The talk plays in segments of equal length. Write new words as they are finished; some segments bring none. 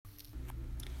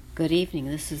Good evening.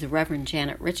 This is the Reverend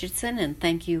Janet Richardson, and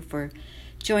thank you for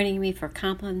joining me for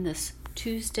Compline this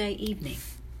Tuesday evening.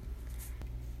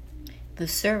 The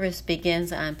service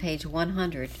begins on page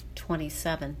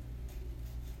 127.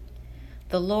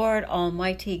 The Lord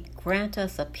Almighty grant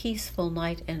us a peaceful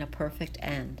night and a perfect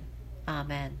end.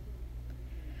 Amen.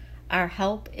 Our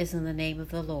help is in the name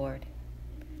of the Lord,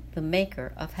 the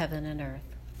Maker of heaven and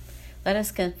earth. Let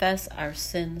us confess our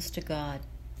sins to God.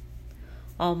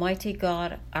 Almighty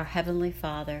God, our Heavenly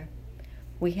Father,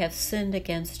 we have sinned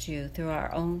against you through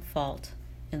our own fault,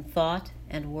 in thought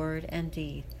and word and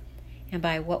deed, and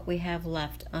by what we have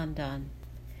left undone.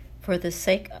 For the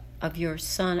sake of your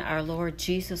Son, our Lord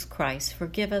Jesus Christ,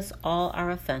 forgive us all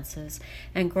our offenses,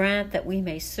 and grant that we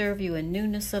may serve you in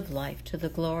newness of life to the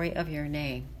glory of your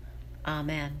name.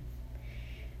 Amen.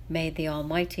 May the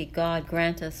Almighty God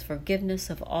grant us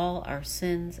forgiveness of all our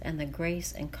sins and the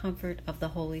grace and comfort of the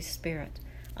Holy Spirit.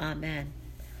 Amen.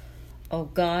 O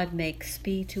God, make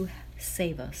speed to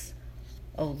save us.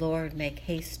 O Lord, make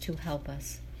haste to help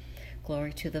us.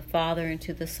 Glory to the Father, and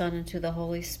to the Son, and to the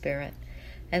Holy Spirit,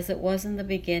 as it was in the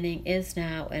beginning, is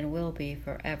now, and will be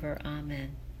forever.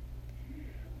 Amen.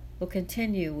 We'll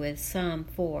continue with Psalm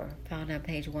 4, found on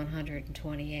page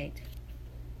 128.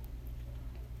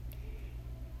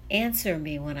 Answer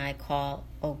me when I call,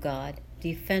 O God,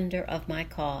 defender of my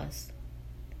cause.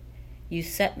 You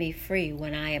set me free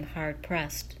when I am hard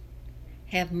pressed.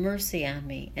 Have mercy on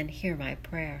me and hear my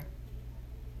prayer.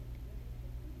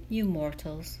 You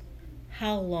mortals,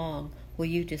 how long will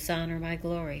you dishonor my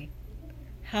glory?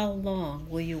 How long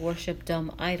will you worship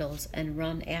dumb idols and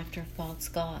run after false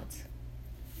gods?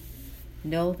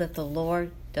 Know that the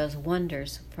Lord does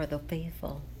wonders for the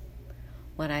faithful.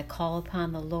 When I call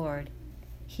upon the Lord,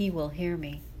 he will hear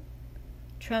me.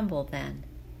 Tremble then,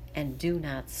 and do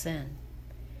not sin.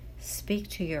 Speak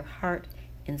to your heart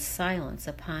in silence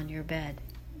upon your bed.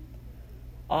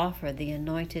 Offer the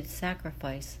anointed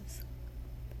sacrifices,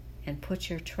 and put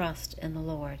your trust in the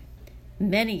Lord.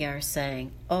 Many are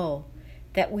saying, "Oh,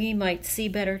 that we might see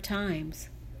better times."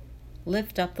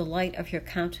 Lift up the light of your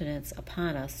countenance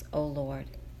upon us, O Lord.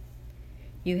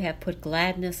 You have put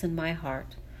gladness in my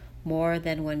heart, more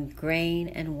than when grain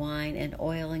and wine and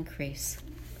oil increase.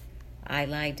 I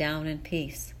lie down in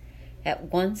peace.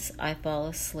 At once I fall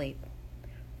asleep.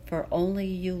 For only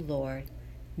you, Lord,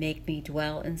 make me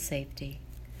dwell in safety.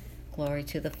 Glory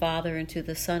to the Father, and to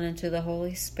the Son, and to the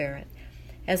Holy Spirit,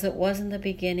 as it was in the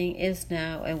beginning, is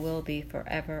now, and will be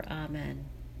forever. Amen.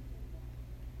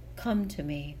 Come to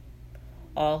me,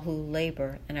 all who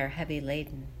labor and are heavy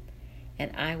laden,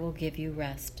 and I will give you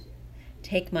rest.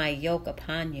 Take my yoke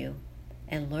upon you,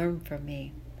 and learn from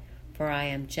me, for I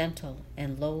am gentle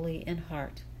and lowly in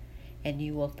heart, and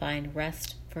you will find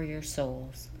rest for your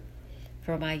souls.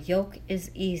 For my yoke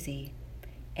is easy,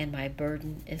 and my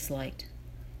burden is light.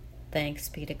 Thanks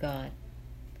be to God.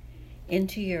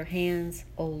 Into your hands,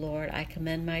 O Lord, I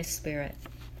commend my spirit,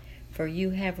 for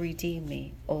you have redeemed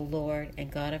me, O Lord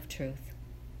and God of truth.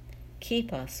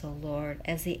 Keep us, O Lord,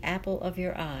 as the apple of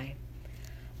your eye.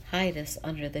 Hide us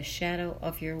under the shadow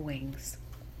of your wings.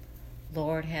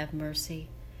 Lord, have mercy.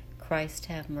 Christ,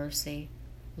 have mercy.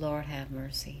 Lord, have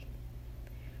mercy.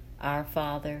 Our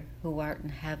Father, who art in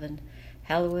heaven,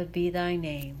 hallowed be thy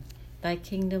name. Thy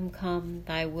kingdom come,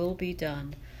 thy will be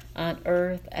done, on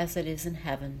earth as it is in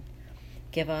heaven.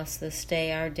 Give us this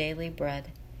day our daily bread,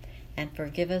 and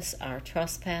forgive us our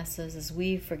trespasses as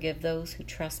we forgive those who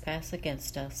trespass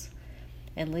against us.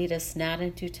 And lead us not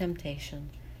into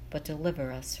temptation, but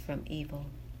deliver us from evil.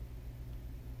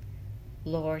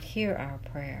 Lord, hear our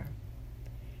prayer,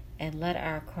 and let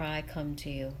our cry come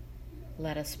to you.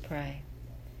 Let us pray.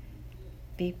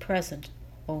 Be present,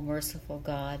 O merciful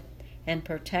God, and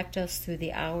protect us through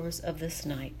the hours of this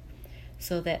night,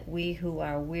 so that we who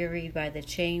are wearied by the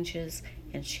changes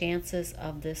and chances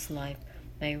of this life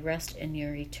may rest in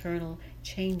your eternal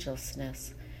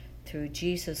changelessness. Through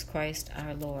Jesus Christ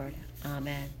our Lord.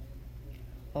 Amen.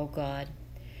 O God,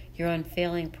 your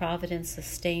unfailing providence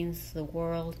sustains the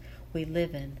world we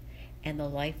live in and the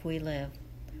life we live.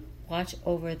 Watch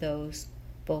over those,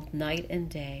 both night and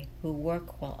day, who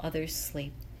work while others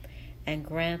sleep, and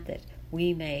grant that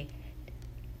we may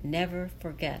never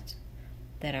forget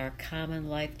that our common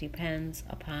life depends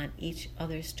upon each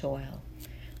other's toil.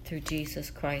 Through Jesus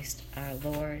Christ our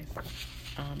Lord.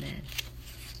 Amen.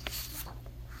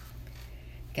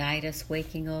 Guide us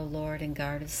waking, O Lord, and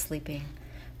guard us sleeping,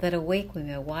 that awake we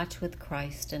may watch with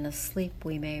Christ, and asleep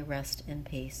we may rest in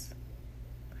peace.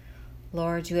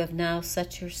 Lord, you have now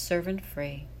set your servant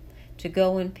free, to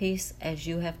go in peace as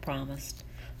you have promised.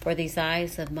 For these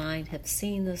eyes of mine have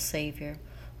seen the Savior,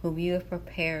 whom you have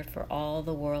prepared for all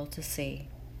the world to see,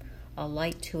 a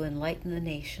light to enlighten the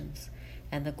nations,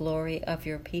 and the glory of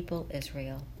your people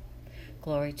Israel.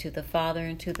 Glory to the Father,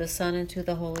 and to the Son, and to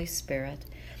the Holy Spirit,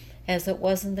 as it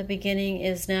was in the beginning,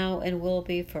 is now, and will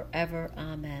be forever.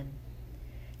 Amen.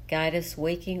 Guide us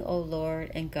waking, O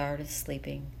Lord, and guard us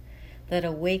sleeping, that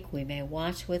awake we may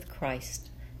watch with Christ,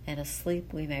 and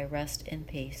asleep we may rest in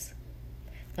peace.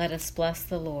 Let us bless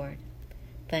the Lord.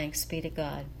 Thanks be to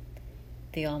God,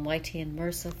 the Almighty and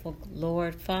merciful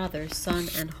Lord, Father, Son,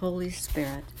 and Holy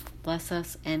Spirit, bless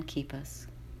us and keep us.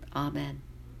 Amen.